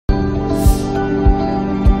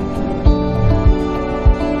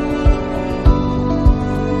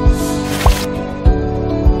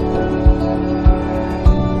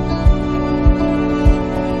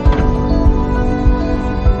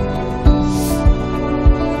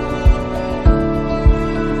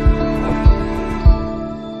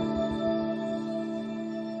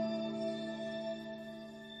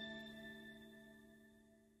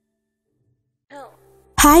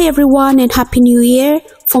Hi everyone and Happy New Year.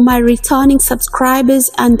 For my returning subscribers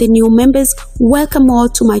and the new members, welcome all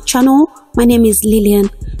to my channel. My name is Lillian.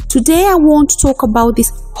 Today I want to talk about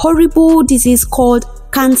this horrible disease called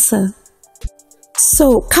cancer.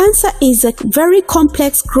 So cancer is a very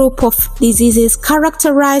complex group of diseases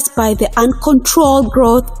characterized by the uncontrolled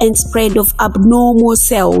growth and spread of abnormal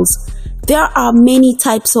cells. There are many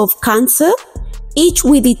types of cancer, each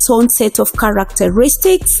with its own set of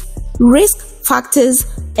characteristics, risk factors,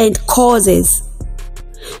 and causes.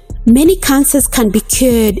 Many cancers can be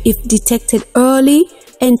cured if detected early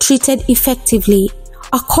and treated effectively.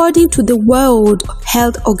 According to the World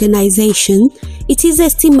Health Organization, it is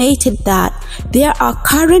estimated that there are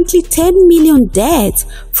currently 10 million deaths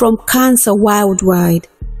from cancer worldwide.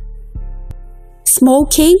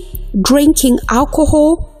 Smoking, drinking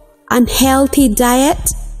alcohol, unhealthy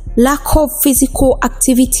diet, lack of physical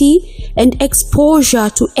activity, and exposure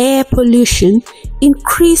to air pollution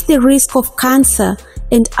increase the risk of cancer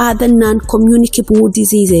and other non-communicable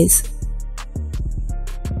diseases.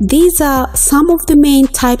 These are some of the main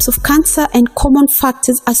types of cancer and common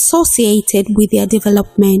factors associated with their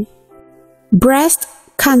development. Breast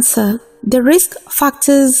cancer. The risk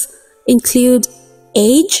factors include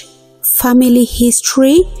age, family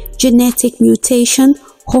history, genetic mutation,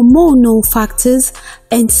 hormonal factors,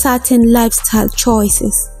 and certain lifestyle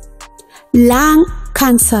choices. Lung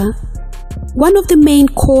cancer. One of the main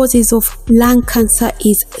causes of lung cancer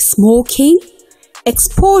is smoking,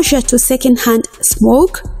 exposure to secondhand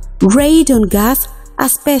smoke, radon gas,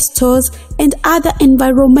 asbestos, and other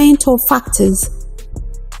environmental factors.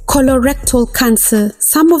 Colorectal cancer.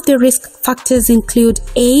 Some of the risk factors include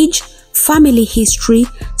age, family history,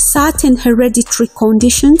 certain hereditary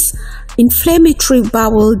conditions, inflammatory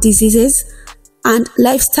bowel diseases, and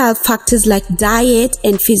lifestyle factors like diet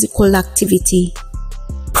and physical activity.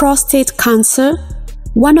 Prostate cancer.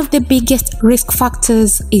 One of the biggest risk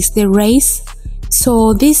factors is the race.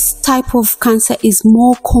 So this type of cancer is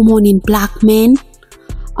more common in black men.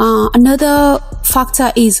 Another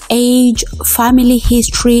factor is age, family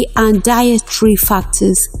history, and dietary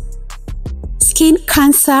factors. Skin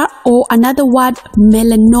cancer, or another word,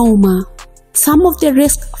 melanoma. Some of the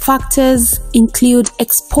risk factors include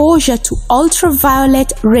exposure to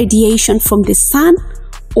ultraviolet radiation from the sun,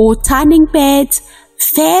 or tanning beds,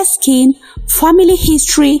 fair skin, family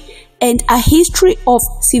history, and a history of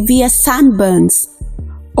severe sunburns.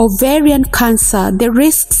 Ovarian cancer. The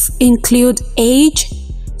risks include age,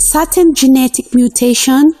 certain genetic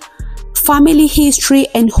mutation, family history,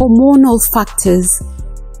 and hormonal factors.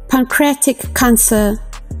 Pancreatic cancer.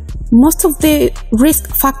 Most of the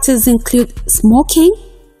risk factors include smoking,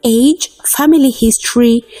 age, family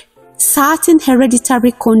history, certain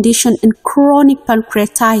hereditary condition, and chronic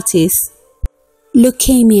pancreatitis.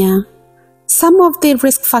 Leukemia. Some of the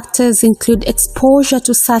risk factors include exposure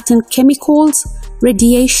to certain chemicals,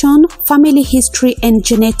 radiation, family history, and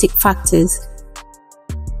genetic factors.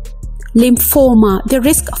 Lymphoma. The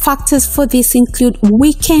risk factors for this include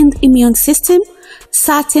weakened immune system,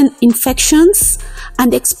 certain infections,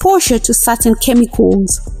 and exposure to certain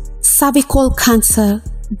chemicals. Cervical cancer.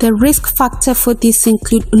 The risk factor for this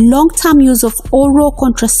include long-term use of oral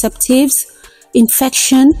contraceptives,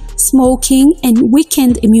 infection, smoking, and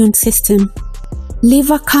weakened immune system.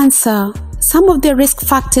 Liver cancer. Some of the risk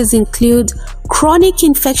factors include chronic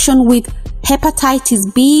infection with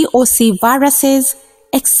hepatitis B or C viruses,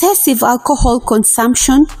 excessive alcohol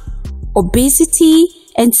consumption, obesity,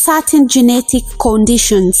 and certain genetic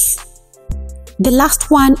conditions. The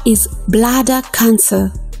last one is bladder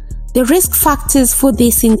cancer. The risk factors for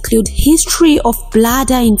this include history of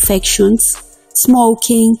bladder infections,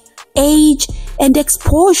 smoking, age, and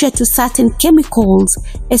exposure to certain chemicals,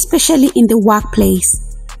 especially in the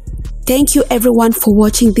workplace. Thank you everyone for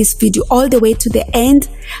watching this video all the way to the end.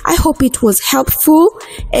 I hope it was helpful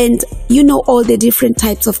and you know all the different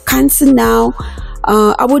types of cancer now.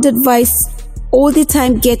 I would advise all the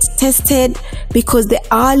time get tested, because the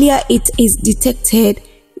earlier it is detected,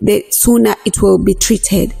 the sooner it will be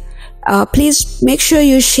treated. Please make sure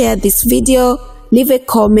you share this video, leave a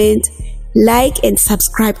comment, like, and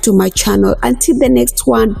subscribe to my channel. Until the next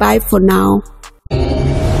one, bye for now.